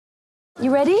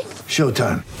You ready?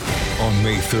 Showtime. On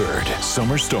May 3rd,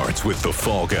 summer starts with The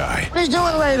Fall Guy. Let's do it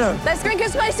later. Let's drink a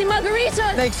spicy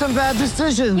margarita. Make some bad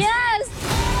decisions. Yes.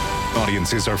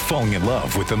 Audiences are falling in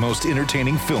love with the most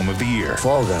entertaining film of the year.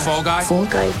 Fall Guy. Fall Guy? Fall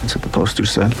Guy. That's what the poster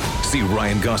said. See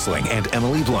Ryan Gosling and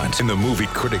Emily Blunt in the movie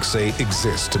critics say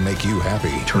exists to make you happy.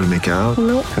 Trying to make it out?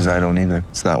 Nope. Because I don't either.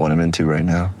 It's not what I'm into right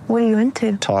now. What are you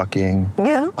into? Talking.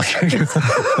 Yeah.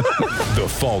 The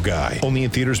Fall Guy. Only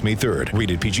in theaters May 3rd.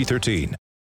 Rated PG-13.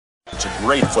 It's a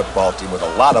great football team with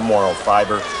a lot of moral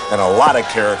fiber and a lot of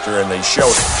character, and they showed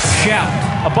it. Shout,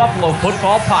 a Buffalo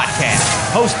football podcast,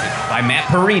 hosted by Matt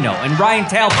Perino and Ryan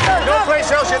Talbot. No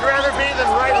place else you'd rather be than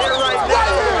right here, right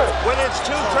now. When it's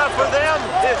too tough for them,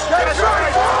 it's just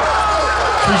right.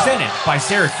 Presented by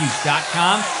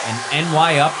Syracuse.com and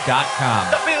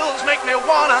NYUp.com. The Bills make me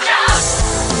wanna.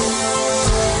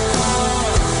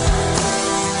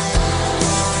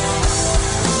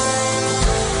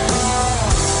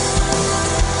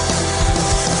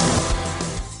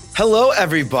 Hello,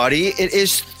 everybody. It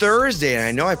is Thursday, and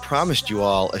I know I promised you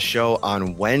all a show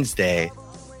on Wednesday,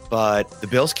 but the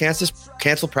Bills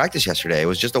canceled practice yesterday. It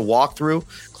was just a walkthrough,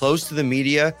 closed to the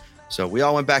media. So we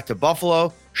all went back to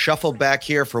Buffalo, shuffled back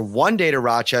here for one day to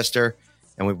Rochester,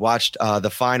 and we watched the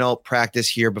final practice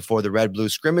here before the Red-Blue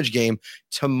scrimmage game.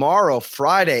 Tomorrow,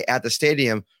 Friday, at the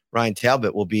stadium, Ryan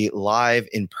Talbot will be live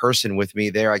in person with me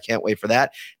there. I can't wait for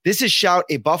that. This is Shout,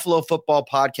 a Buffalo football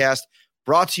podcast,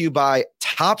 brought to you by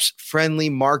Tops Friendly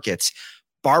Markets.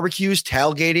 Barbecues,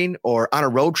 tailgating, or on a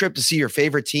road trip to see your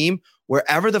favorite team,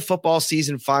 wherever the football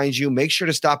season finds you, make sure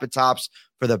to stop at Tops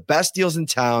for the best deals in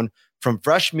town, from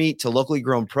fresh meat to locally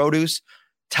grown produce.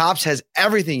 Tops has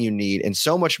everything you need and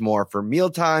so much more for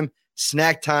mealtime,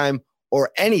 snack time,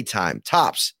 or anytime.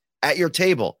 Tops, at your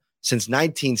table since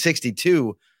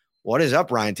 1962. What is up,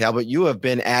 Ryan Talbot? You have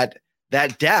been at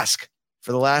that desk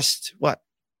for the last,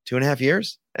 2.5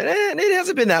 years? And it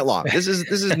hasn't been that long. This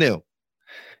is new.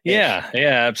 Yeah,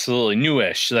 absolutely.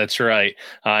 Newish. That's right.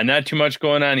 Not too much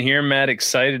going on here, Matt.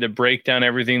 Excited to break down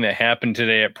everything that happened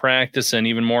today at practice, and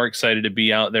even more excited to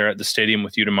be out there at the stadium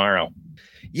with you tomorrow.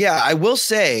 Yeah, I will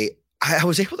say I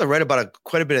was able to write about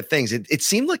quite a bit of things. It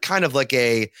seemed like kind of like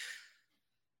a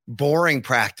boring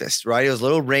practice, right? It was a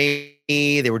little rainy.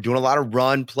 They were doing a lot of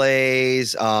run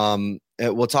plays.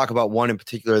 We'll talk about one in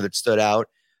particular that stood out.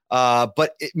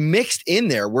 But mixed in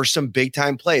there were some big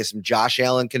time plays, some Josh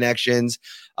Allen connections,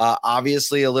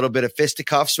 obviously a little bit of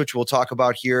fisticuffs, which we'll talk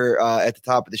about here at the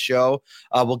top of the show.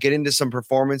 We'll get into some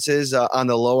performances on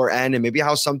the lower end and maybe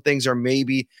how some things are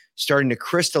maybe starting to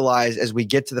crystallize as we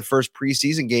get to the first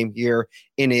preseason game here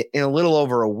in a little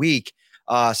over a week.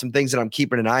 Some things that I'm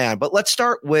keeping an eye on. But let's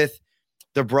start with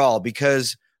the brawl,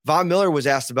 because Von Miller was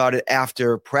asked about it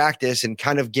after practice and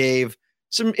kind of gave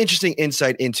some interesting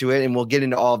insight into it, and we'll get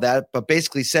into all of that. But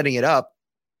basically setting it up,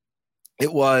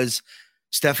 it was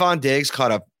Stefon Diggs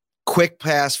caught a quick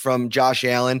pass from Josh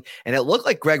Allen, and it looked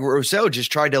like Greg Rousseau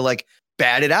just tried to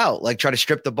bat it out, try to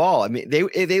strip the ball. I mean,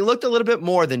 they looked a little bit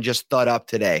more than just thud up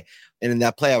today. And in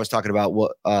that play I was talking about,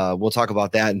 we'll talk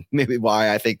about that and maybe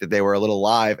why I think that they were a little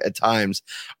live at times.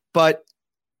 But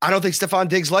I don't think Stefon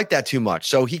Diggs liked that too much.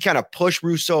 So he kind of pushed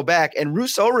Rousseau back, and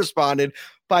Rousseau responded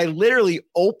by literally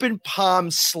open palm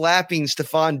slapping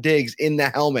Stefon Diggs in the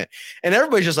helmet. And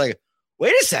everybody's just like,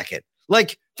 wait a second.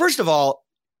 First of all,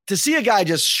 to see a guy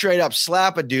just straight up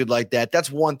slap a dude like that,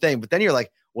 that's one thing. But then you're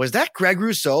like, was that Greg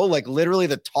Rousseau, literally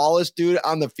the tallest dude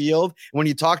on the field? When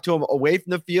you talk to him away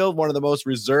from the field, one of the most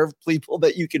reserved people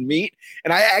that you can meet.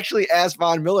 And I actually asked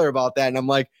Von Miller about that. And I'm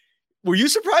like, were you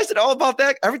surprised at all about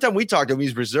that? Every time we talk to him,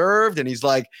 he's reserved. And he's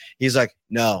like,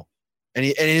 no. And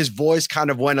his voice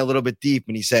kind of went a little bit deep,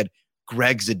 and he said,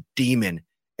 Greg's a demon,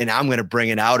 and I'm going to bring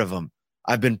it out of him.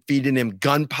 I've been feeding him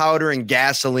gunpowder and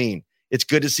gasoline. It's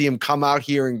good to see him come out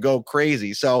here and go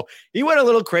crazy. So he went a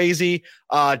little crazy.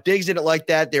 Diggs didn't like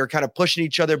that. They were kind of pushing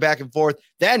each other back and forth.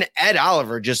 Then Ed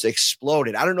Oliver just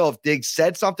exploded. I don't know if Diggs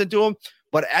said something to him,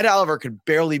 but Ed Oliver could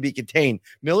barely be contained.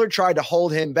 Miller tried to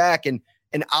hold him back, and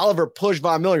Oliver pushed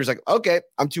Von Miller. He's like, okay,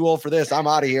 I'm too old for this. I'm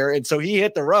out of here. And so he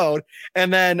hit the road.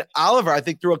 And then Oliver, I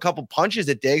think, threw a couple punches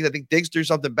at Diggs. I think Diggs threw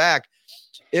something back.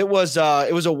 It was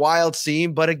a wild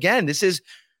scene. But again,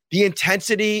 the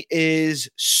intensity is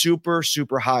super,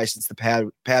 super high since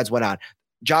the pads went on.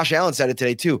 Josh Allen said it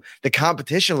today too. The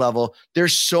competition level,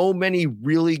 there's so many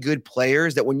really good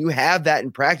players that when you have that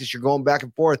in practice, you're going back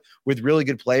and forth with really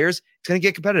good players. It's going to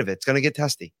get competitive. It's going to get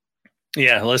testy.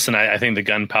 Yeah, listen, I think the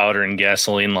gunpowder and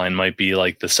gasoline line might be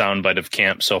like the soundbite of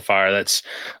camp so far. That's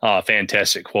a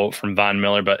fantastic quote from Von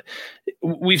Miller. But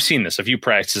we've seen this a few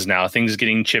practices now, things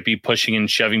getting chippy, pushing and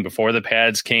shoving before the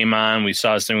pads came on. We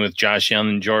saw something with Josh Allen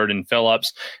and Jordan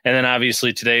Phillips. And then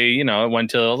obviously today, it went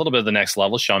to a little bit of the next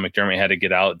level. Sean McDermott had to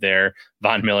get out there.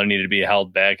 Von Miller needed to be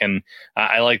held back. And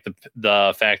I like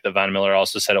the fact that Von Miller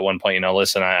also said at one point,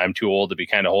 listen, I'm too old to be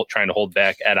kind of trying to hold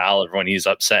back Ed Oliver when he's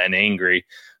upset and angry.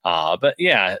 But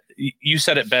yeah, you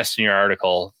said it best in your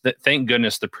article. Thank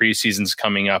goodness the preseason's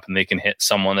coming up and they can hit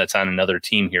someone that's on another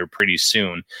team here pretty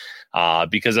soon.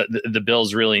 Because the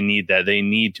Bills really need that. They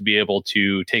need to be able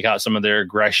to take out some of their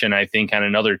aggression, I think, on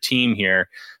another team here.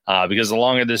 Because the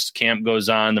longer this camp goes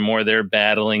on, the more they're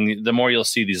battling, the more you'll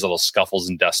see these little scuffles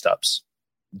and dust-ups.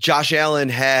 Josh Allen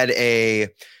had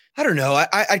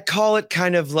I'd call it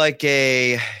kind of like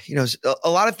a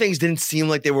lot of things didn't seem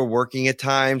like they were working at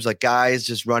times, like guys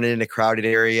just running into crowded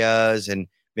areas and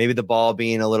maybe the ball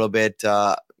being a little bit,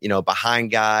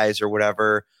 behind guys or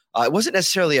whatever. It wasn't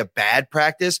necessarily a bad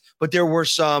practice, but there were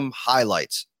some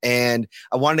highlights. And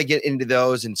I wanted to get into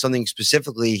those and something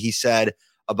specifically he said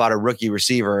about a rookie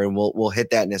receiver, and we'll hit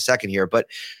that in a second here. But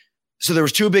so there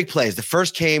was two big plays. The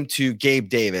first came to Gabe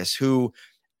Davis, who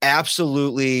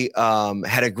absolutely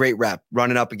had a great rep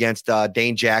running up against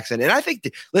Dane Jackson. And I think,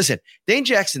 Dane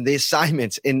Jackson, the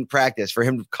assignments in practice for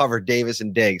him to cover Davis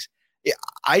and Diggs,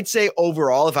 I'd say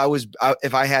overall,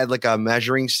 if I had like a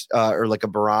measuring or like a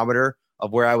barometer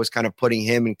of where I was kind of putting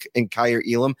him and Kaiir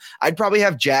Elam, I'd probably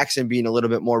have Jackson being a little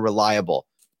bit more reliable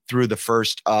through the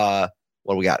first,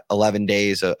 11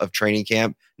 days of training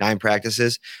camp, 9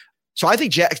 practices. So I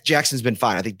think Jackson's been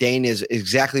fine. I think Dane is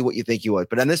exactly what you think he was.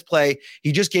 But on this play,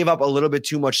 he just gave up a little bit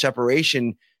too much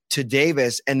separation to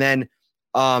Davis. And then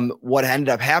what ended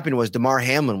up happening was DeMar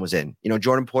Hamlin was in.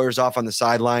 Jordan Poyer's off on the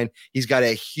sideline. He's got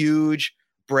a huge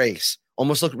brace.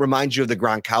 Almost reminds you of the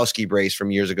Gronkowski brace from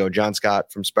years ago. John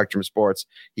Scott from Spectrum Sports,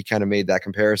 he kind of made that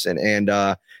comparison. And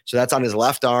so that's on his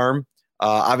left arm.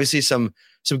 Obviously some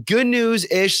good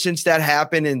news-ish since that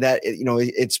happened, and that,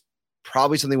 it's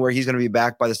probably something where he's going to be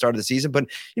back by the start of the season. But,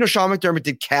 Sean McDermott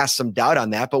did cast some doubt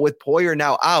on that. But with Poyer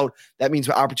now out, that means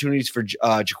opportunities for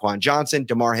Jaquan Johnson,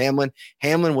 DeMar Hamlin.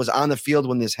 Hamlin was on the field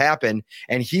when this happened,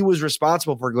 and he was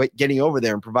responsible for getting over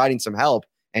there and providing some help.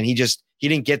 And he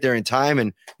didn't get there in time,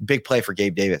 and big play for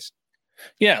Gabe Davis.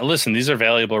 Yeah, listen, these are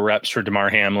valuable reps for DeMar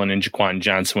Hamlin and Jaquan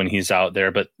Johnson when he's out there,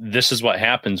 but this is what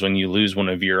happens when you lose one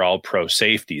of your all-pro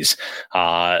safeties.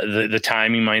 The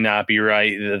timing might not be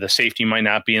right. The safety might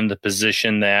not be in the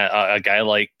position that a guy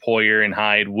like Poyer and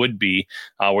Hyde would be,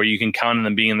 where you can count on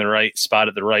them being in the right spot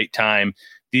at the right time.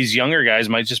 These younger guys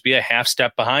might just be a half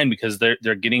step behind because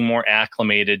they're getting more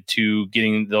acclimated to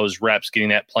getting those reps, getting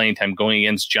that playing time, going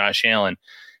against Josh Allen.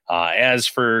 As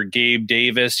for Gabe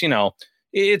Davis,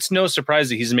 it's no surprise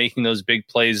that he's making those big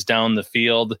plays down the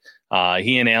field.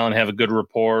 He and Allen have a good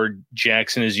rapport.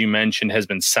 Jackson, as you mentioned, has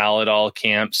been solid all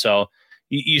camp. So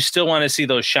you still want to see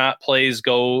those shot plays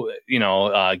go,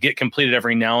 get completed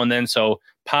every now and then. So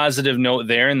positive note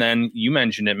there. And then you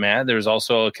mentioned it, Matt. There's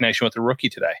also a connection with the rookie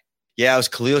today. Yeah, it was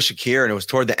Khalil Shakir, and it was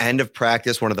toward the end of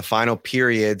practice, one of the final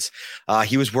periods.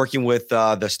 He was working with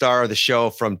the star of the show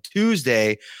from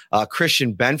Tuesday,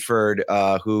 Christian Benford,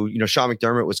 who, Sean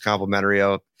McDermott was complimentary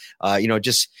of.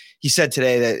 He said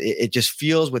today that it just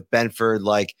feels with Benford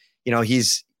like,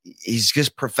 he's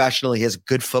just professional. He has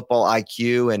good football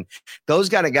IQ, and those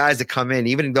kind of guys that come in,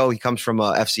 even though he comes from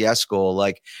a FCS school,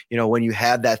 like, when you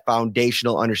have that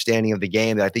foundational understanding of the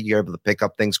game, that I think you're able to pick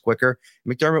up things quicker.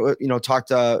 McDermott,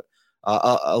 talked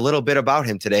a little bit about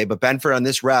him today, but Benford on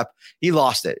this rep, he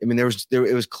lost it. I mean, it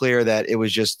was clear that it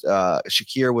was just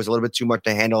Shakir was a little bit too much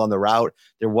to handle on the route.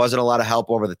 There wasn't a lot of help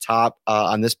over the top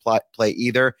on this play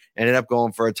either. Ended up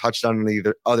going for a touchdown on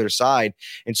the other side.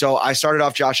 And so I started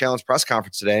off Josh Allen's press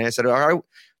conference today, and I said, all right,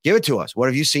 give it to us. What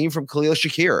have you seen from Khalil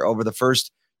Shakir over the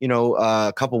first,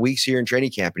 couple weeks here in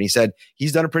training camp? And he said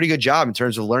he's done a pretty good job in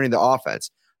terms of learning the offense.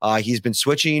 He's been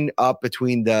switching up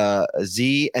between the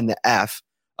Z and the F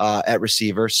at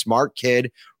receiver. Smart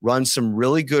kid, runs some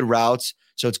really good routes.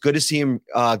 So it's good to see him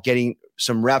getting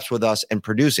some reps with us and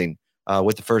producing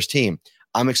with the first team.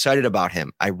 I'm excited about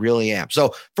him. I really am.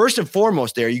 So first and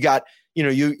foremost there, you got,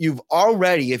 you've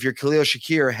already, if you're Khalil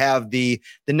Shakir, have the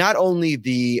not only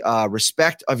the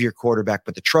respect of your quarterback,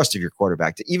 but the trust of your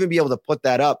quarterback. To even be able to put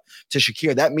that up to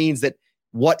Shakir, that means that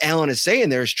what Allen is saying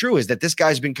there is true, is that this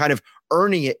guy's been kind of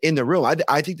earning it in the room.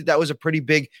 I think that was a pretty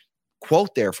big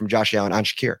quote there from Josh Allen on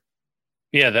Shakir.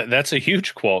 Yeah, that's a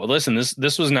huge quote. Listen,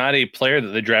 this was not a player that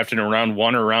they drafted in round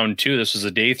 1 or round 2. This was a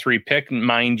day 3 pick,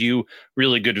 mind you,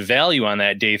 really good value on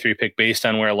that day 3 pick based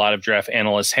on where a lot of draft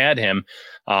analysts had him.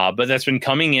 But that's been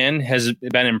coming in, has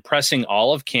been impressing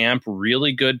all of camp,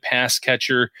 really good pass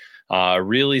catcher,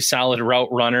 really solid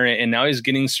route runner. And now he's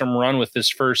getting some run with this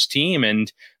first team,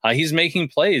 and he's making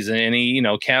plays, and he,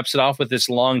 caps it off with this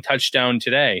long touchdown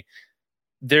today.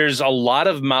 There's a lot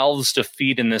of mouths to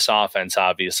feed in this offense,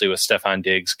 obviously, with Stefon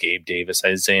Diggs, Gabe Davis,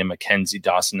 Isaiah McKenzie,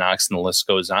 Dawson Knox, and the list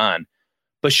goes on.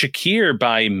 But Shakir,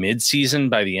 by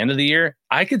midseason, by the end of the year,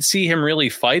 I could see him really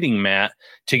fighting, Matt,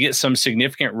 to get some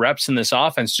significant reps in this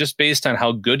offense just based on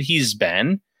how good he's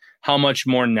been, how much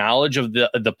more knowledge of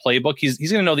the playbook. He's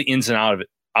going to know the ins and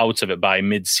outs of it by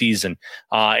midseason.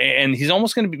 And he's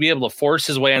almost going to be able to force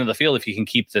his way onto the field if he can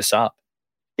keep this up.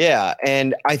 Yeah,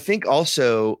 and I think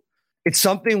also it's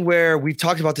something where we've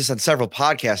talked about this on several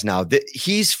podcasts now, that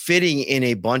he's fitting in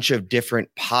a bunch of different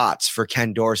pots for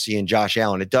Ken Dorsey and Josh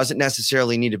Allen. It doesn't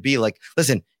necessarily need to be like,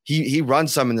 listen, he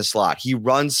runs some in the slot. He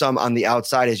runs some on the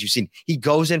outside, as you've seen. He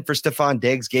goes in for Stefon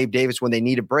Diggs, Gabe Davis when they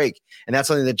need a break. And that's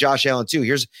something that Josh Allen too.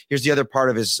 Here's the other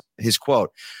part of his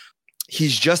quote.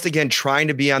 He's just, again, trying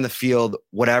to be on the field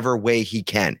whatever way he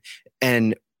can.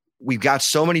 And we've got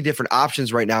so many different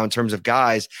options right now in terms of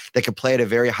guys that can play at a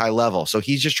very high level. So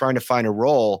he's just trying to find a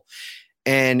role,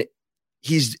 and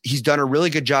he's done a really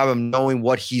good job of knowing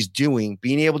what he's doing,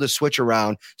 being able to switch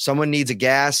around. Someone needs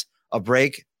a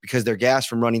break because they're gassed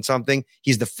from running something.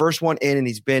 He's the first one in, and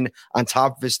he's been on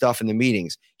top of his stuff in the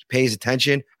meetings. He pays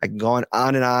attention. I can go on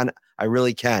and on. I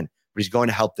really can, but he's going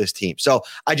to help this team. So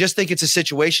I just think it's a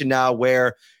situation now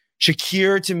where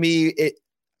Shakir, to me,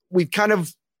 we've kind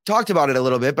of talked about it a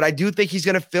little bit, but I do think he's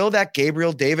going to fill that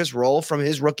Gabriel Davis role from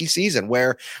his rookie season,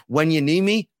 where when you need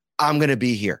me, I'm going to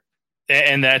be here.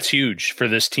 And that's huge for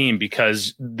this team,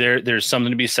 because there's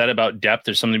something to be said about depth.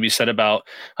 There's something to be said about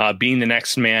being the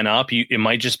next man up. It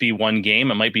might just be one game.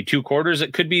 It might be 2 quarters.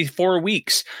 It could be 4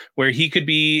 weeks where he could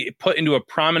be put into a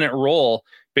prominent role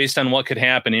based on what could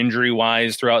happen injury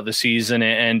wise throughout the season.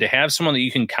 And to have someone that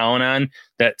you can count on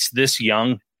that's this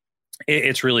young,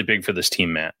 it's really big for this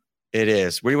team, Matt. It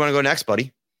is. Where do you want to go next,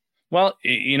 buddy? Well,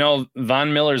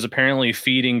 Von Miller is apparently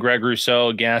feeding Greg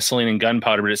Rousseau gasoline and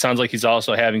gunpowder, but it sounds like he's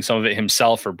also having some of it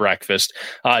himself for breakfast.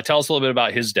 Tell us a little bit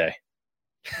about his day.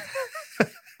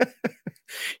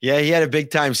 Yeah, he had a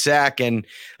big time sack, and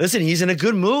listen, he's in a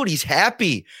good mood. He's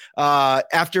happy.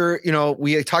 After,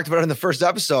 we talked about it in the first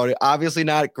episode, obviously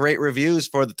not great reviews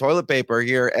for the toilet paper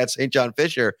here at St. John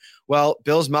Fisher. Well,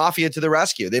 Bill's Mafia to the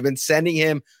rescue. They've been sending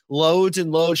him loads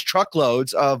and loads,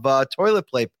 truckloads of toilet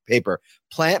paper,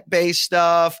 plant-based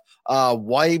stuff,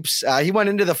 wipes. He went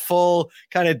into the full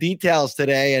kind of details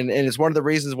today, and it's one of the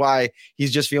reasons why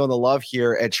he's just feeling the love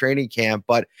here at training camp.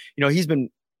 But, he's been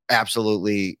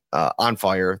absolutely on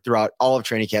fire throughout all of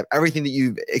training camp. Everything that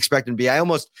you expect him to be. I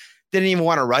almost didn't even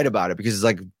want to write about it because it's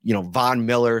like, Von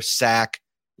Miller sack,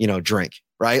 drink,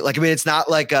 right? Like, I mean, it's not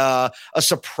like a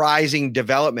surprising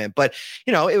development, but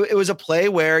it was a play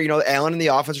where, Allen and the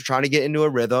offense were trying to get into a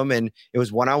rhythm, and it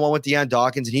was one-on-one with Deion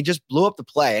Dawkins, and he just blew up the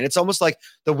play. And it's almost like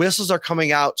the whistles are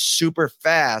coming out super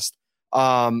fast.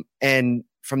 And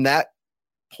from that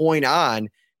point on,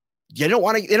 they don't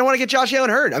want to get Josh Allen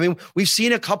hurt. I mean, we've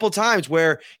seen a couple times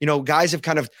where, guys have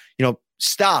kind of,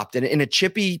 stopped, and in a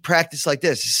chippy practice like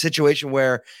this, a situation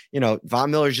where, Von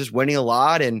Miller is just winning a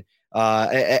lot. And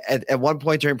at one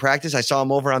point during practice, I saw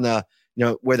him over on the,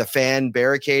 where the fan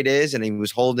barricade is, and he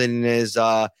was holding his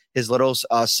little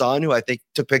son, who I think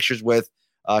took pictures with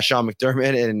Sean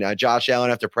McDermott and Josh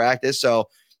Allen after practice. So,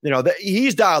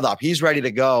 he's dialed up, he's ready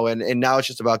to go. And now it's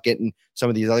just about getting some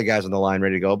of these other guys on the line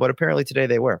ready to go. But apparently today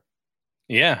they were.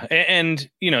 Yeah. And,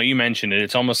 you mentioned it.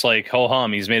 It's almost like,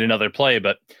 ho-hum, he's made another play,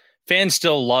 but fans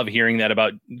still love hearing that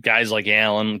about guys like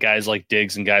Allen, guys like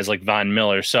Diggs, and guys like Von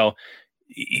Miller. So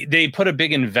they put a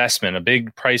big investment, a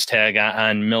big price tag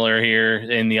on Miller here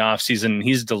in the offseason.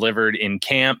 He's delivered in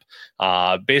camp.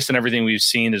 Based on everything we've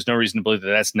seen, there's no reason to believe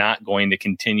that that's not going to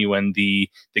continue when the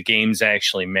games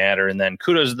actually matter. And then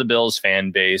kudos to the Bills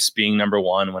fan base being number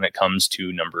one when it comes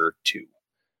to number 2.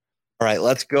 All right,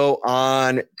 let's go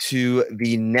on to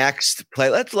the next play.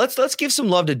 Let's give some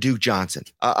love to Duke Johnson.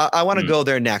 I want to go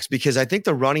there next because I think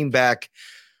the running back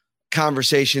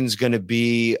conversation is going to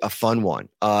be a fun one.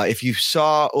 If you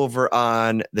saw over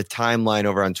on the timeline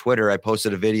over on Twitter, I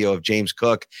posted a video of James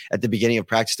Cook at the beginning of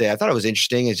practice day. I thought it was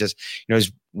interesting. It's just,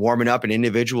 he's warming up an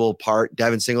individual part.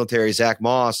 Devin Singletary, Zach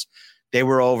Moss, they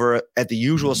were over at the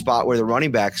usual spot where the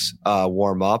running backs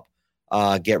warm up,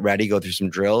 get ready, go through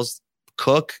some drills.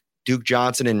 Cook, Duke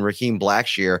Johnson, and Raheem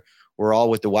Blackshear were all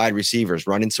with the wide receivers,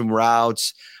 running some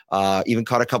routes, even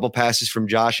caught a couple passes from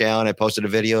Josh Allen. I posted a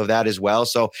video of that as well.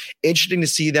 So interesting to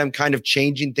see them kind of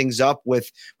changing things up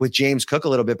with James Cook a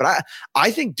little bit. But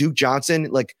I think Duke Johnson,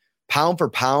 like, pound for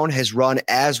pound has run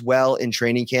as well in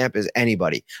training camp as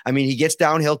anybody. I mean, he gets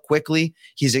downhill quickly.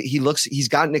 He's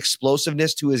got an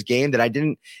explosiveness to his game that I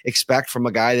didn't expect from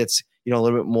a guy that's, a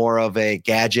little bit more of a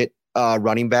gadget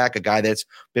running back, a guy that's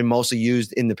been mostly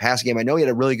used in the passing game. I know he had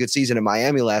a really good season in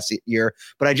Miami last year,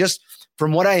 but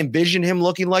from what I envisioned him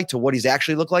looking like to what he's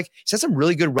actually looked like, he's had some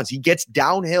really good runs. He gets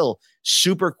downhill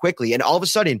super quickly. And all of a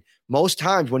sudden, most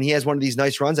times when he has one of these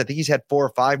nice runs, I think he's had 4 or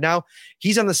 5 now,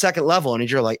 he's on the second level.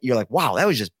 And you're like, wow, that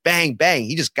was just bang, bang.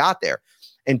 He just got there.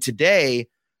 And today,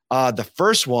 the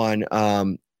first one,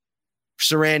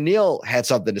 Siran Neal had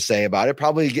something to say about it.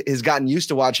 Probably has gotten used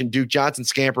to watching Duke Johnson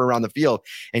scamper around the field.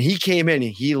 And he came in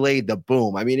and he laid the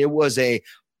boom. I mean, it was a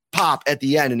pop at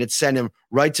the end and it sent him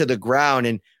right to the ground.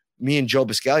 And me and Joe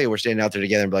Biscaglia were standing out there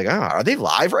together and be like, are they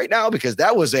live right now? Because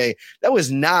that was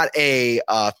not a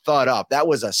thud up. That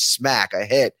was a smack, a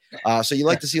hit. So you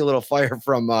like to see a little fire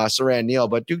from Siran Neal,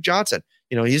 but Duke Johnson,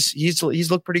 he's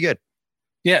looked pretty good.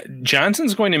 Yeah,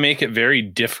 Johnson's going to make it very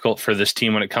difficult for this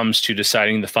team when it comes to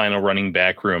deciding the final running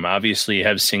back room. Obviously, you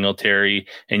have Singletary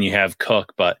and you have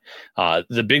Cook, but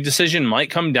the big decision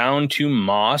might come down to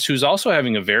Moss, who's also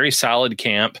having a very solid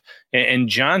camp, and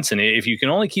Johnson. If you can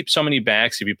only keep so many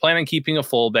backs, if you plan on keeping a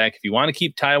fullback, if you want to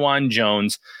keep Taiwan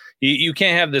Jones, you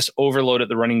can't have this overload at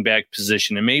the running back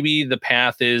position. And maybe the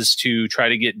path is to try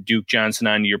to get Duke Johnson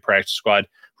onto your practice squad.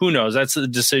 Who knows? That's a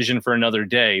decision for another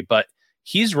day, but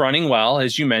he's running well,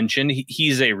 as you mentioned.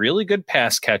 He's a really good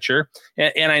pass catcher.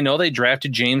 And I know they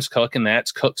drafted James Cook, and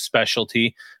that's Cook's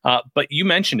specialty. But you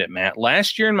mentioned it, Matt.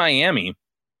 Last year in Miami,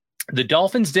 the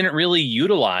Dolphins didn't really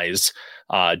utilize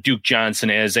Duke Johnson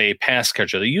as a pass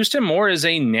catcher. They used him more as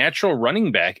a natural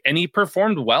running back, and he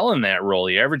performed well in that role.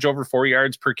 He averaged over 4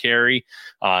 yards per carry.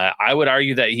 I would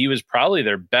argue that he was probably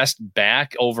their best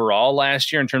back overall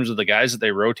last year in terms of the guys that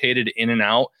they rotated in and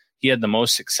out. He had the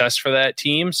most success for that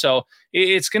team. So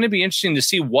it's going to be interesting to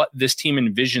see what this team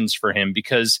envisions for him,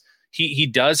 because he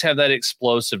does have that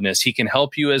explosiveness. He can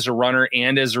help you as a runner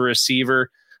and as a receiver.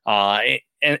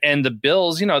 And the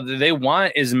Bills, they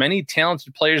want as many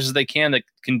talented players as they can that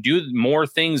can do more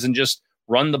things than just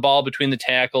run the ball between the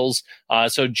tackles.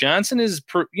 So Johnson is,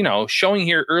 showing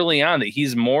here early on that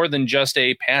he's more than just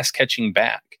a pass catching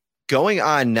back. Going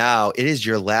on now, it is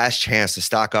your last chance to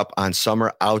stock up on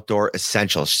summer outdoor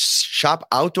essentials. Shop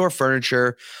outdoor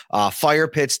furniture, fire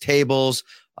pits, tables,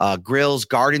 grills,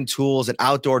 garden tools, and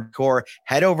outdoor decor.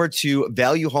 Head over to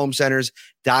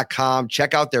valuehomecenters.com.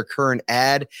 Check out their current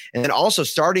ad. And then also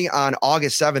starting on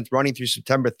August 7th, running through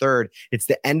September 3rd, it's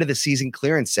the end of the season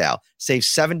clearance sale. Save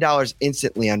 $7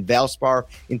 instantly on Valspar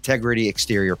Integrity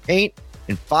Exterior Paint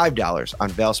and $5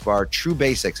 on Valspar True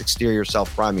Basics Exterior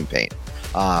Self-Priming Paint.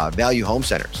 Value Home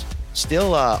Centers,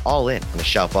 still all in on the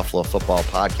Shout Buffalo Football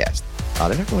podcast.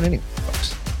 They're not going anywhere,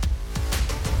 folks.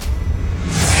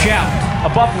 Shout,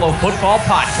 a Buffalo football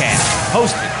podcast,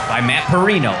 hosted by Matt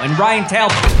Perino and Ryan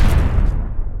Talbot.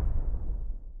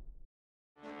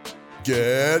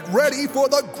 Get ready for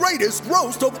the greatest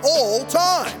roast of all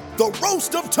time, the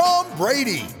Roast of Tom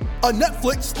Brady, a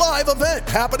Netflix live event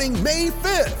happening May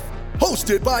 5th.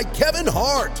 Hosted by Kevin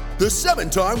Hart, the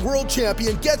 7-time world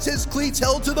champion gets his cleats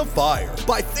held to the fire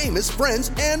by famous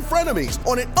friends and frenemies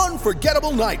on an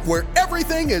unforgettable night where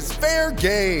everything is fair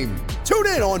game. Tune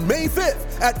in on May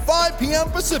 5th at 5 p.m.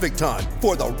 Pacific time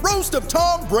for the Roast of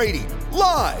Tom Brady,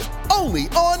 live only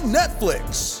on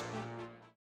Netflix.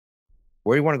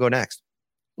 Where do you want to go next?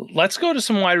 Let's go to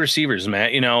some wide receivers,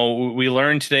 Matt. We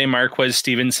learned today Marquez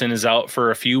Stevenson is out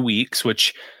for a few weeks,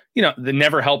 which that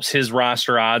never helps his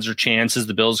roster odds or chances.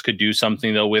 The Bills could do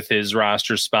something, though, with his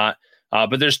roster spot.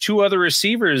 But there's 2 other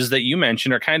receivers that you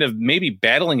mentioned are kind of maybe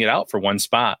battling it out for one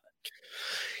spot.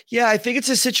 Yeah, I think it's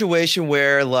a situation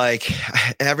where, like,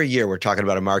 every year we're talking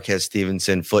about a Marquez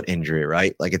Stevenson foot injury,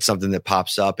 right? Like, it's something that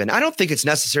pops up. And I don't think it's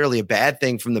necessarily a bad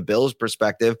thing from the Bills'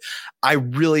 perspective. I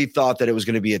really thought that it was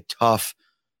going to be a tough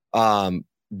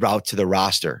route to the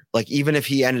roster. Like, even if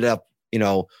he ended up,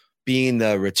 being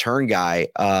the return guy,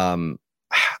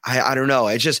 I don't know.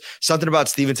 It's just something about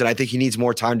Stevenson. I think he needs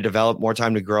more time to develop, more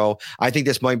time to grow. I think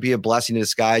this might be a blessing in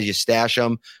disguise. You stash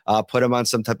him, put him on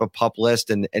some type of PUP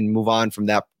list and move on from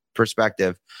that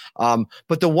perspective.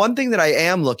 But the one thing that I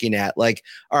am looking at, like,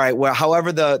 all right, well,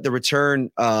 however the return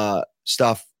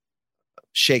stuff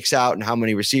shakes out and how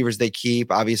many receivers they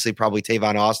keep, obviously probably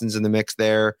Tavon Austin's in the mix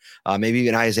there. Maybe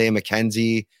even Isaiah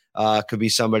McKenzie could be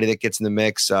somebody that gets in the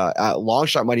mix. Long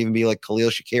shot might even be like Khalil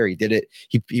Shakir. He did it.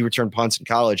 He returned punts in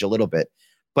college a little bit.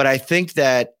 But I think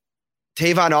that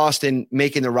Tavon Austin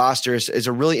making the roster is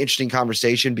a really interesting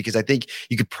conversation, because I think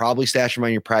you could probably stash him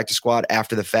on your practice squad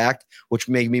after the fact, which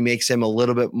maybe makes him a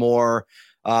little bit more,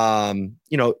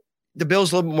 the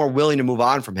Bills a little bit more willing to move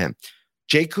on from him.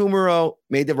 Jake Kumerow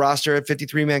made the roster at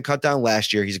 53-man cutdown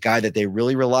last year. He's a guy that they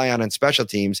really rely on special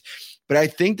teams. But I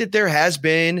think that there has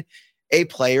been a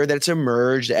player that's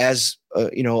emerged as,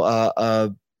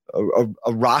 a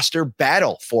roster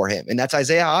battle for him, and that's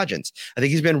Isaiah Hodgins. I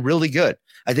think he's been really good.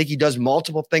 I think he does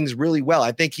multiple things really well.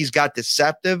 I think he's got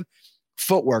deceptive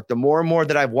footwork the more and more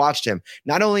that I've watched him,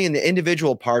 not only in the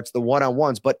individual parts, the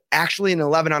one-on-ones, but actually in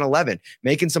 11-on-11,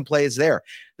 making some plays there.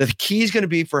 The key is going to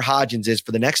be for Hodgins is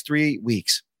for the next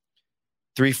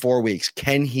 4 weeks,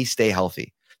 can he stay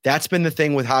healthy? That's been the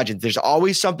thing with Hodgins. There's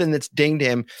always something that's dinged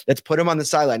him, that's put him on the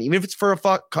sideline, even if it's for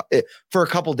a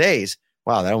couple days.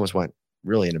 Wow, that almost went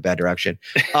really in a bad direction.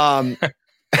 I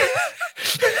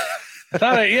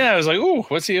was like, ooh,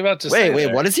 what's he about to say?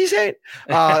 Wait, what is he saying?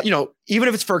 Even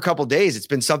if it's for a couple days, it's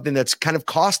been something that's kind of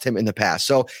cost him in the past.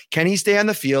 So can he stay on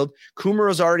the field?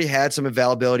 Kumerow's already had some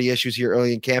availability issues here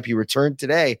early in camp. He returned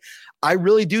today. I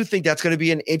really do think that's going to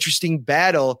be an interesting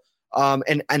battle.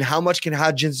 And how much can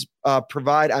Hodgins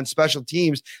provide on special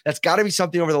teams? That's got to be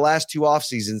something over the last 2 off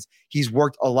seasons he's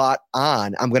worked a lot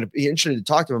on. I'm going to be interested to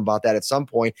talk to him about that at some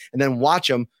point, and then watch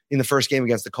him in the first game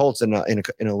against the Colts in a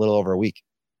little over a week.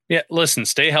 Yeah, listen,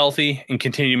 stay healthy and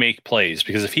continue to make plays,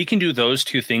 because if he can do those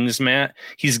 2 things, Matt,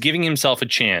 he's giving himself a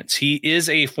chance. He is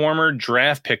a former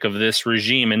draft pick of this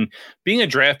regime, and being a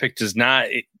draft pick does not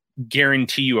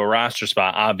guarantee you a roster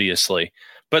spot, obviously.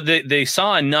 But they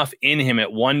saw enough in him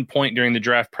at one point during the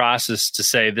draft process to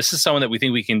say, this is someone that we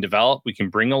think we can develop, we can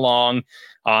bring along,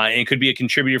 and could be a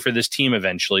contributor for this team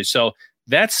eventually. So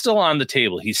that's still on the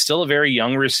table. He's still a very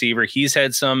young receiver. He's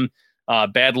had some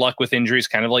bad luck with injuries,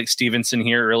 kind of like Stevenson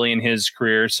here early in his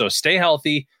career. So stay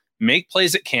healthy, make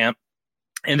plays at camp.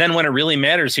 And then when it really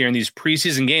matters here in these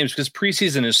preseason games, because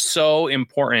preseason is so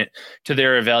important to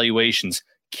their evaluations,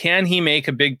 can he make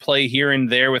a big play here and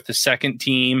there with the second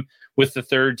team, with the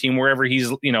third team, wherever he's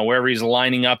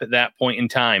lining up at that point in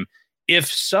time? If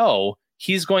so,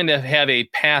 he's going to have a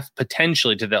path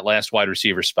potentially to that last wide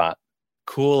receiver spot.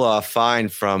 Cool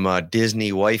find from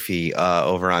Disney Wifey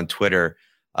over on Twitter.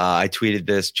 I tweeted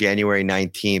this January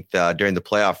 19th during the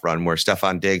playoff run, where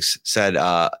Stephon Diggs said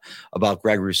about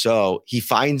Greg Rousseau, he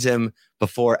finds him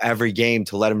before every game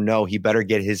to let him know he better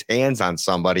get his hands on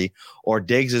somebody, or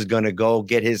Diggs is going to go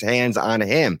get his hands on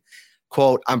him.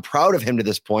 Quote, I'm proud of him to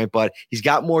this point, but he's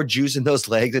got more juice in those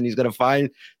legs, and he's going to find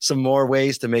some more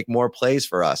ways to make more plays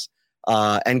for us.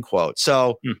 End quote.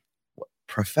 So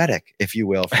prophetic, if you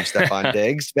will, from Stephon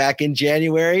Diggs back in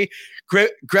January.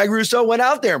 Greg Rousseau went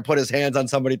out there and put his hands on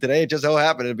somebody today. It just so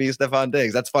happened to be Stephon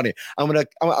Diggs. That's funny. I'm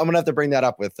gonna have to bring that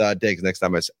up with Diggs next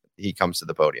time he comes to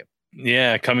the podium.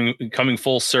 Yeah, coming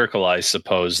full circle, I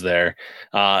suppose. There,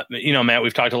 Matt,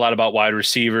 we've talked a lot about wide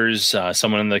receivers.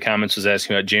 Someone in the comments was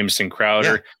asking about Jamison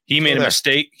Crowder. Yeah, he made a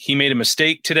mistake. He made a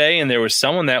mistake today, and there was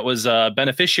someone that was a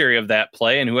beneficiary of that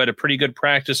play and who had a pretty good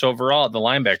practice overall at the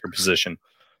linebacker position.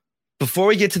 Before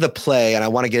we get to the play, and I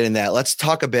want to get in that, let's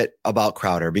talk a bit about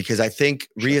Crowder, because I think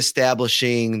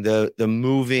reestablishing the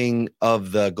moving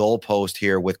of the goalpost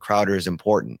here with Crowder is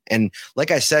important. And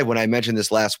like I said, when I mentioned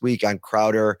this last week on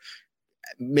Crowder,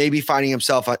 maybe finding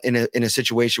himself in a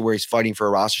situation where he's fighting for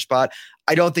a roster spot,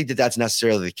 I don't think that that's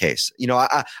necessarily the case.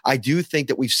 I do think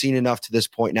that we've seen enough to this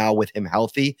point now with him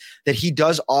healthy that he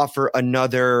does offer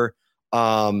another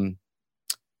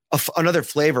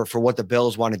flavor for what the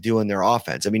Bills want to do in their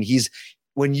offense. I mean,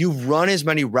 when you've run as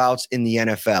many routes in the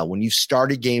NFL, when you've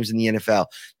started games in the NFL,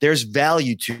 there's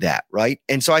value to that, right?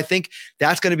 And so I think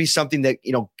that's going to be something that,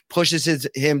 pushes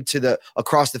him to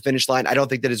across the finish line. I don't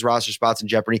think that his roster spot's in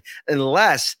jeopardy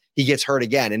unless he gets hurt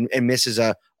again and misses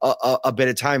a bit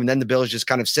of time. And then the Bills just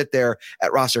kind of sit there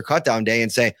at roster cutdown day and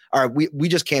say, all right, we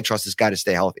just can't trust this guy to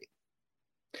stay healthy.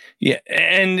 Yeah,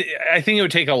 and I think it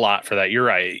would take a lot for that. You're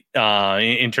right.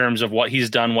 In terms of what he's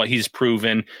done, what he's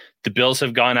proven, the Bills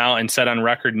have gone out and said on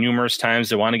record numerous times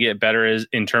they want to get better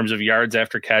in terms of yards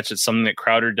after catch. It's something that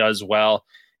Crowder does well.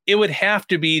 It would have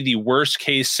to be the worst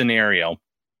case scenario.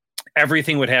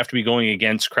 Everything would have to be going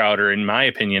against Crowder, in my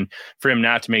opinion, for him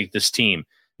not to make this team.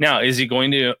 Now, is he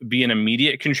going to be an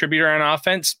immediate contributor on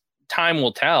offense? Time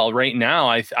will tell. Right now,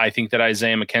 I think that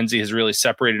Isaiah McKenzie has really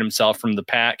separated himself from the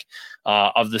pack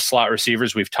of the slot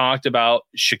receivers. We've talked about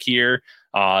Shakir.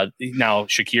 Now,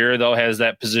 Shakir, though, has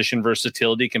that position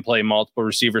versatility, can play multiple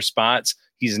receiver spots.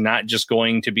 He's not just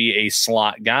going to be a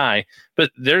slot guy,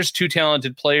 but there's 2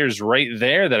 talented players right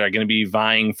there that are going to be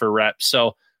vying for reps.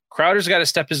 So Crowder's got to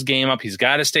step his game up. He's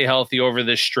got to stay healthy over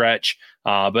this stretch.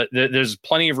 But there's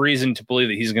plenty of reason to believe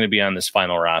that he's going to be on this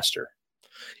final roster.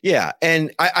 Yeah.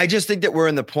 And I just think that we're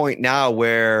in the point now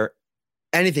where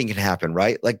anything can happen,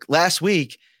 right? Like last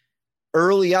week,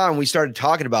 early on, we started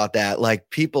talking about that, like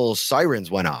people's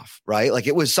sirens went off, right? Like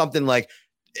it was something like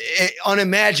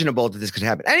unimaginable that this could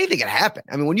happen. Anything can happen.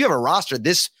 I mean, when you have a roster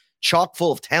this chock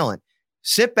full of talent,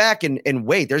 sit back and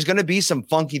wait. There's going to be some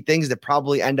funky things that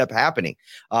probably end up happening.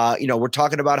 We're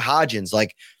talking about Hodgins.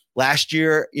 Like last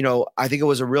year, I think it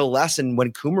was a real lesson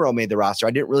when Kumaro made the roster.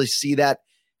 I didn't really see that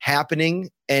happening,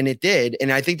 and it did.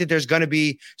 And I think that there's going to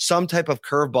be some type of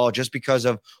curveball just because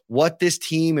of what this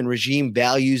team and regime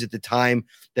values at the time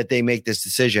that they make this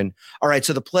decision. All right,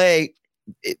 so the play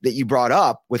that you brought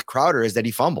up with Crowder is that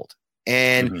he fumbled.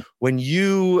 And when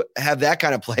you have that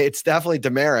kind of play, it's definitely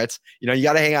demerits. You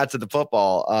got to hang out to the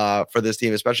football for this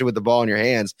team, especially with the ball in your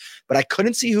hands. But I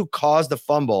couldn't see who caused the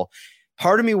fumble.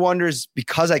 Part of me wonders,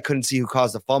 because I couldn't see who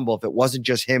caused the fumble, if it wasn't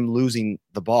just him losing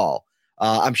the ball.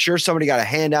 I'm sure somebody got a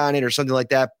hand on it or something like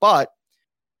that. But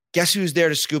guess who's there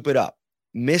to scoop it up?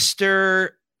 Mr.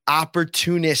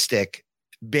 Opportunistic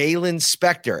Baylon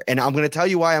Spector. And I'm going to tell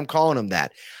you why I'm calling him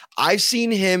that. I've seen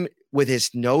him with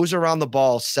his nose around the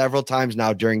ball several times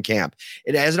now during camp.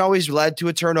 It hasn't always led to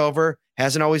a turnover,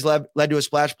 hasn't always led to a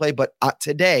splash play, but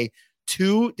today,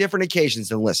 2 different occasions.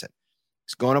 And listen,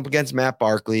 he's going up against Matt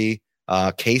Barkley,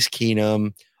 Case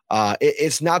Keenum.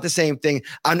 It's not the same thing.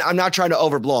 I'm not trying to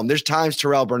overblow him. There's times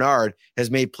Terrell Bernard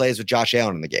has made plays with Josh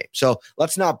Allen in the game. So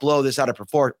let's not blow this out of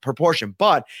proportion,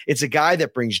 but it's a guy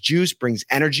that brings juice, brings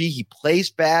energy. He plays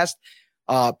fast,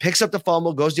 picks up the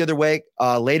fumble, goes the other way.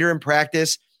 Later in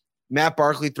practice, Matt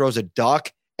Barkley throws a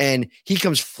duck and he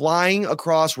comes flying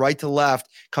across right to left,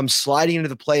 comes sliding into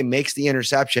the play, makes the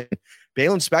interception.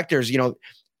 Baylon Spector's,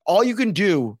 all you can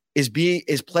do is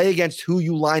play against who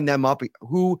you line them up,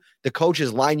 who the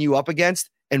coaches line you up against.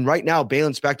 And right now,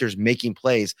 Baylon Spector's making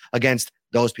plays against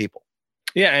those people.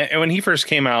 Yeah, and when he first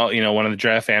came out, one of the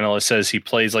draft analysts says he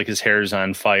plays like his hair is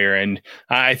on fire, and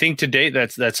I think to date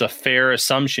that's a fair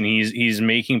assumption. He's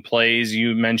making plays.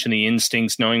 You mentioned the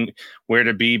instincts, knowing where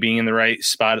to be, being in the right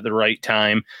spot at the right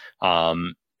time,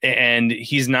 and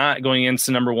he's not going against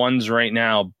the number ones right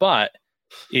now. But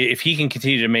if he can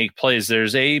continue to make plays,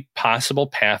 there's a possible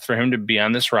path for him to be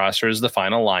on this roster as the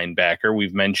final linebacker.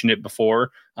 We've mentioned it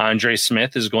before. Andre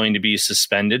Smith is going to be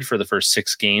suspended for the first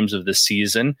 6 games of the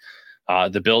season.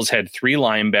 The Bills had 3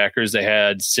 linebackers that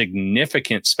had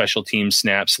significant special team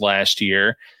snaps last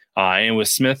year. And with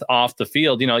Smith off the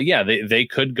field, they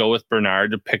could go with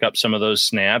Bernard to pick up some of those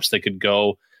snaps. They could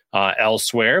go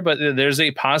elsewhere, but there's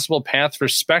a possible path for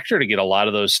Spector to get a lot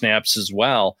of those snaps as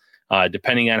well,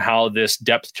 depending on how this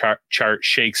depth chart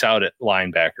shakes out at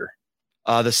linebacker.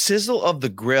 The sizzle of the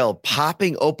grill,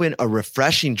 popping open a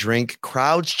refreshing drink,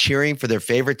 crowds cheering for their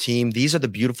favorite team. These are the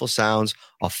beautiful sounds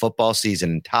of football season,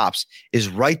 and Tops is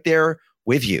right there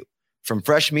with you. From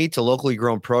fresh meat to locally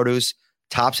grown produce,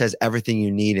 Tops has everything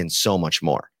you need and so much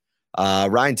more.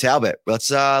 Ryan Talbot, let's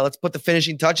put the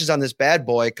finishing touches on this bad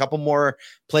boy. A couple more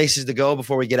places to go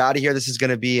before we get out of here. This is going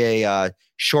to be a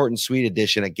short and sweet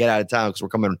edition of Get Out of Town because we're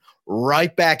coming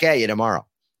right back at you tomorrow.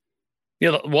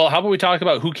 Yeah, well, how about we talk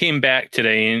about who came back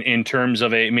today in terms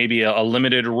of maybe a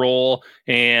limited role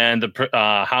and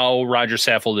how Roger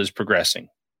Saffold is progressing?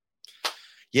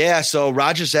 Yeah, so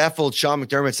Roger Saffold, Sean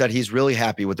McDermott said he's really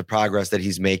happy with the progress that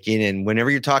he's making. And whenever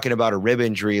you're talking about a rib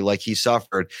injury like he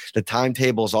suffered, the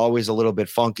timetable is always a little bit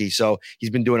funky. So he's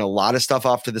been doing a lot of stuff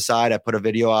off to the side. I put a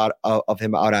video out of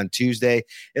him out on Tuesday.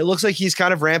 It looks like he's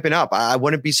kind of ramping up. I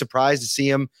wouldn't be surprised to see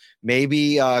him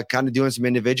maybe kind of doing some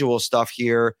individual stuff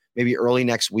here, maybe early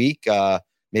next week.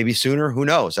 Maybe sooner. Who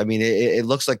knows? I mean, it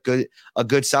looks like a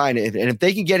good sign. And if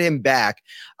they can get him back,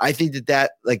 I think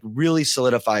that like really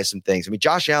solidifies some things. I mean,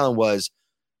 Josh Allen was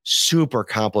super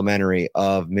complimentary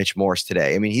of Mitch Morse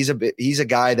today. I mean, he's a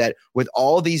guy that with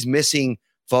all these missing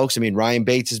folks, I mean, Ryan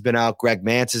Bates has been out, Greg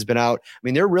Mance has been out. I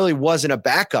mean, there really wasn't a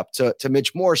backup to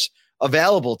Mitch Morse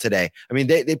available today. I mean,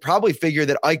 they probably figure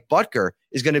that Ike Butker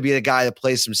is going to be the guy that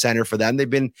plays some center for them. They've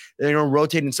been,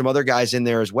 rotating some other guys in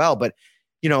there as well. But,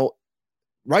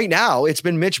 right now, it's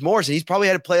been Mitch Morse, and he's probably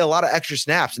had to play a lot of extra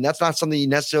snaps, and that's not something you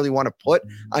necessarily want to put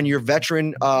on your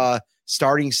veteran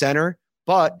starting center,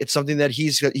 but it's something that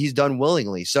he's done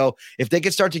willingly. So if they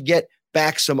could start to get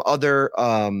back some other,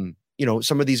 some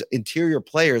of these interior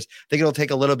players, I think it'll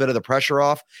take a little bit of the pressure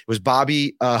off. It was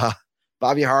Bobby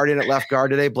Hardin at left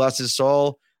guard today, bless his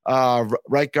soul.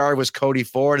 Right guard was Cody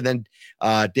Ford, and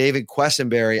then David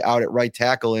Quessenberry out at right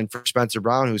tackle in for Spencer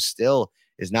Brown, who still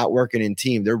is not working in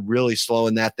team. They're really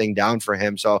slowing that thing down for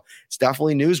him. So it's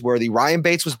definitely newsworthy. Ryan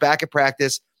Bates was back at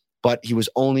practice, but he was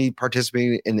only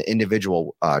participating in the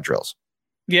individual drills.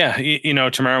 Yeah,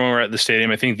 tomorrow when we're at the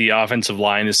stadium, I think the offensive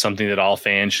line is something that all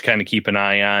fans should kind of keep an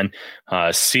eye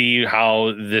on, see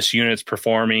how this unit's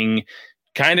performing.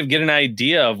 kind of get an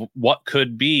idea of what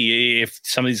could be if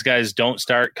some of these guys don't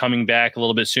start coming back a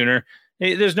little bit sooner.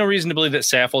 There's no reason to believe that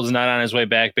Saffold is not on his way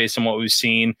back based on what we've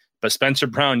seen. But Spencer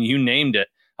Brown, you named it.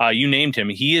 You named him.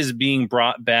 He is being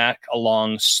brought back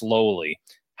along slowly.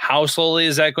 How slowly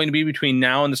is that going to be between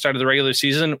now and the start of the regular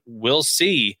season? We'll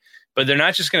see. But they're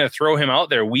not just going to throw him out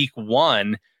there week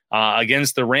 1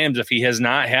 against the Rams if he has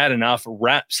not had enough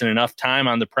reps and enough time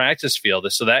on the practice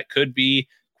field. So that could be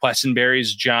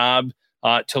Quessenberry's job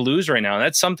to lose right now. And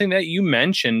that's something that you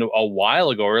mentioned a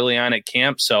while ago early on at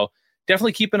camp. So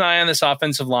definitely keep an eye on this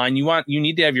offensive line. You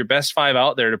need to have your best 5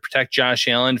 out there to protect Josh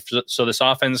Allen so this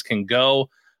offense can go.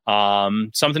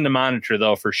 Something to monitor,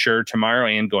 though, for sure, tomorrow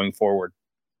and going forward.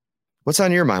 What's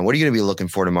on your mind? What are you going to be looking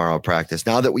for tomorrow at practice?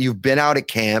 Now that you've been out at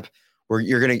camp, where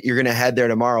you're gonna head there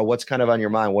tomorrow, what's kind of on your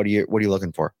mind? What are you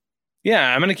looking for?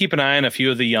 Yeah, I'm going to keep an eye on a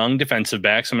few of the young defensive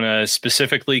backs. I'm going to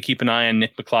specifically keep an eye on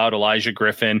Nick McLeod, Elijah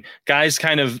Griffin, guys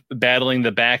kind of battling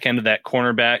the back end of that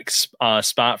cornerback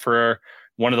spot for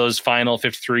one of those final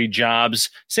 53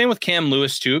 jobs. Same with Cam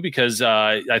Lewis too, because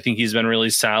I think he's been really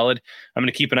solid. I'm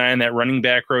going to keep an eye on that running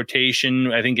back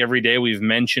rotation. I think every day we've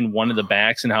mentioned one of the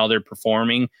backs and how they're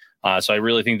performing. So I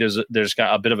really think there's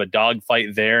got a bit of a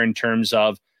dogfight there in terms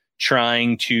of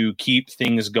trying to keep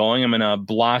things going. I'm going to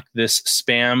block this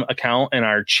spam account in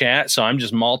our chat. So I'm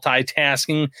just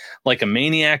multitasking like a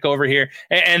maniac over here.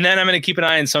 And then I'm going to keep an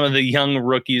eye on some of the young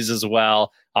rookies as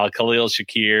well. Khalil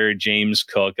Shakir, James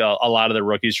Cook, a lot of the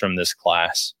rookies from this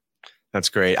class. That's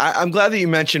great. I'm glad that you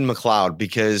mentioned McLeod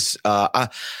because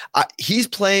he's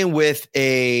playing with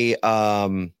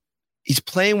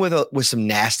with some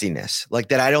nastiness like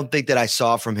that. I don't think that I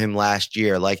saw from him last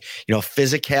year. Like,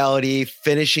 physicality,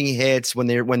 finishing hits when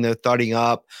they're thudding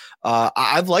up.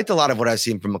 I've liked a lot of what I've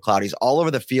seen from McLeod. He's all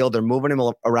over the field. They're moving him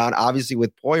around, obviously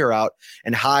with Poyer out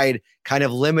and Hyde kind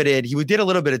of limited. He did a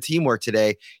little bit of teamwork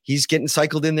today. He's getting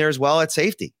cycled in there as well at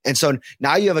safety. And so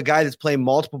now you have a guy that's playing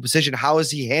multiple positions. How is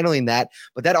he handling that?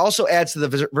 But that also adds to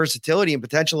the versatility and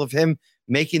potential of him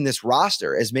making this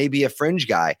roster as maybe a fringe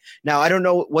guy. Now, I don't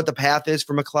know what the path is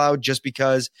for McLeod just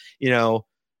because,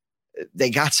 they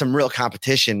got some real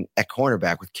competition at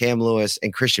cornerback with Cam Lewis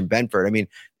and Christian Benford. I mean,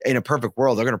 in a perfect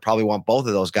world, they're going to probably want both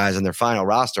of those guys in their final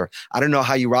roster. I don't know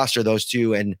how you roster those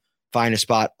two and find a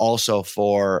spot also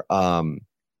for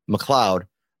McLeod.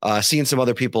 Seeing some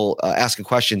other people asking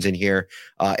questions in here.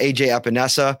 AJ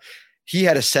Epinesa, he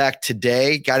had a sack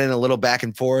today, got in a little back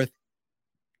and forth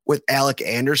with Alec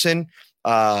Anderson.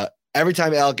 Every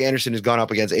time Alec Anderson has gone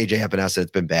up against AJ Epinesa,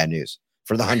 it's been bad news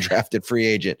for the undrafted free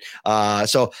agent.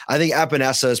 So I think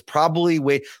Epinesa is probably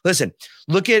listen,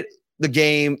 look at the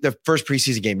game, the first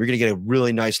preseason game. You're going to get a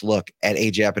really nice look at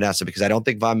AJ Epinesa because I don't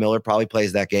think Von Miller probably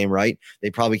plays that game, right? They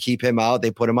probably keep him out.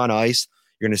 They put him on ice.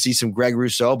 You're going to see some Greg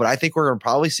Rousseau, but I think we're going to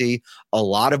probably see a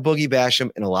lot of Boogie Basham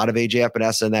and a lot of AJ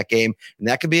Epinesa in that game. And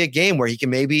that could be a game where he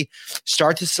can maybe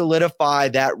start to solidify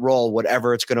that role,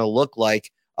 whatever it's going to look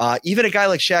like. Even a guy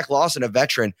like Shaq Lawson, a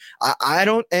veteran, I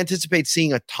don't anticipate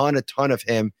seeing a ton of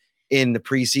him in the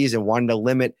preseason, wanting to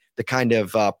limit the kind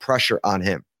of pressure on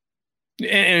him.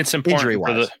 And it's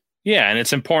important and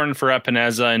it's important for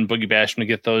Epinesa and Boogie Basham to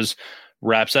get those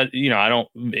reps. I don't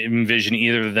envision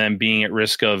either of them being at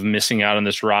risk of missing out on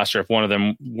this roster. If one of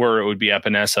them were, it would be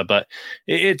Epinesa. But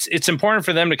it's important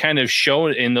for them to kind of show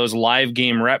in those live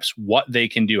game reps what they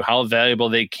can do, how valuable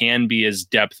they can be as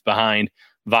depth behind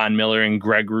Von Miller and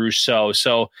Greg Rousseau.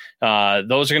 So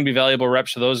those are going to be valuable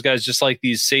reps for those guys, just like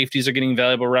these safeties are getting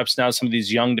valuable reps now. Some of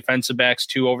these young defensive backs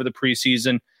too over the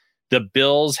preseason. The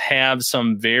Bills have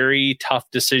some very tough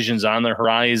decisions on the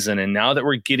horizon. And now that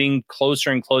we're getting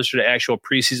closer and closer to actual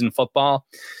preseason football,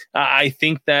 I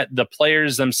think that the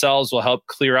players themselves will help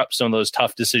clear up some of those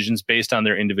tough decisions based on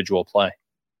their individual play.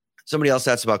 Somebody else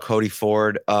asked about Cody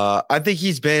Ford. I think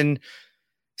he's been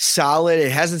solid.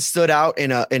 It hasn't stood out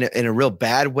in a real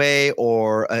bad way,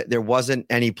 or there wasn't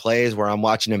any plays where I'm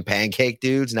watching them pancake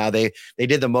dudes. Now they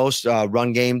did the most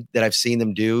run game that I've seen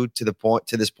them do to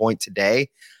this point today.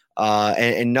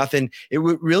 And nothing, it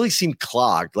really seemed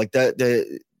clogged. Like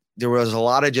there was a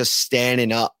lot of just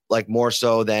standing up, like more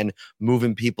so than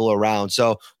moving people around.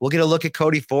 So we'll get a look at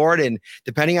Cody Ford, and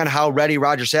depending on how ready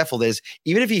Roger Saffold is,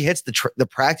 even if he hits the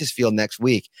practice field next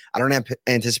week, I don't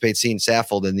anticipate seeing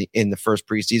Saffold in the first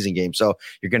preseason game. So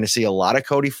you're going to see a lot of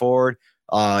Cody Ford.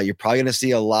 You're probably going to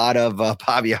see a lot of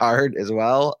Bobby Hart as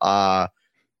well.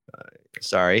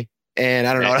 Sorry. And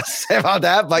I don't know what to say about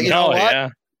that, but you know what? Yeah.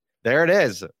 There it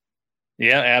is.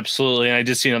 Yeah, absolutely. And I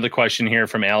did see another question here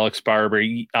from Alex Barber.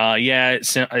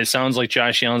 It sounds like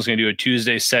Josh Allen's going to do a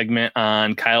Tuesday segment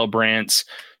on Kyle Brandt's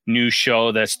new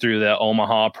show that's through the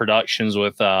Omaha Productions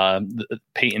with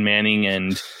Peyton Manning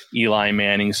and Eli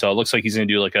Manning. So it looks like he's going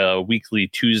to do like a weekly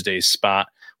Tuesday spot.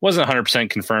 Wasn't 100%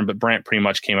 confirmed, but Brant pretty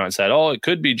much came out and said, it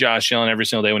could be Josh Allen every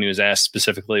single day when he was asked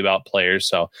specifically about players.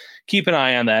 So keep an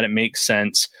eye on that. It makes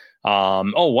sense.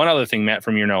 One other thing, Matt,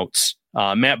 from your notes.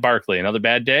 Matt Barkley, another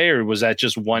bad day, or was that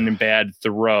just one bad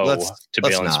throw to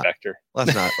Bail Inspector?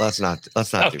 Let's not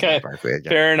okay. do Matt Barkley again.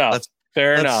 Fair enough.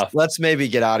 Fair enough. Let's maybe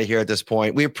get out of here at this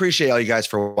point. We appreciate all you guys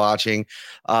for watching.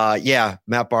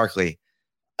 Matt Barkley.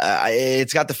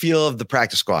 It's got the feel of the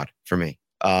practice squad for me.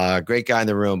 Great guy in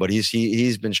the room, but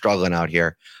he's been struggling out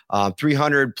here.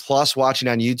 300 plus watching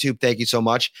on YouTube. Thank you so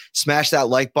much. Smash that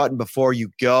like button before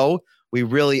you go. We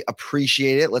really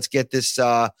appreciate it. Let's get this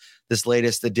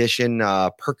latest edition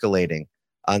percolating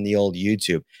on the old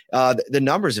YouTube. The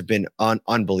numbers have been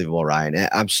unbelievable, Ryan.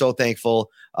 I'm so thankful.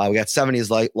 We got 70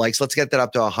 likes. Let's get that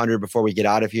up to 100 before we get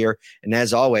out of here. And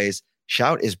as always,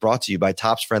 Shout is brought to you by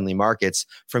Tops Friendly Markets.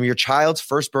 From your child's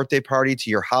first birthday party to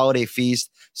your holiday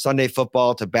feast, Sunday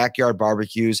football to backyard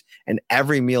barbecues, and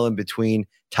every meal in between,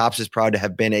 Tops is proud to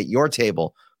have been at your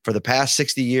table for the past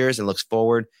 60 years and looks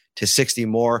forward to 60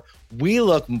 more. We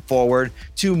look forward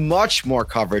to much more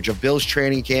coverage of Bills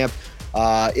training camp.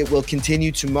 It will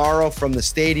continue tomorrow from the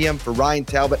stadium. For Ryan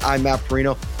Talbot, I'm Matt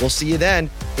Perino. We'll see you then.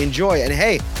 Enjoy. And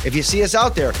hey, if you see us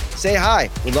out there, say hi.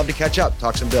 We'd love to catch up.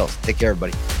 Talk some Bills. Take care,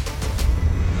 everybody.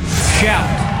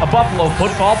 Shout, a Buffalo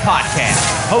football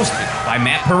podcast, hosted by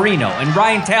Matt Perino and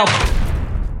Ryan Talbot.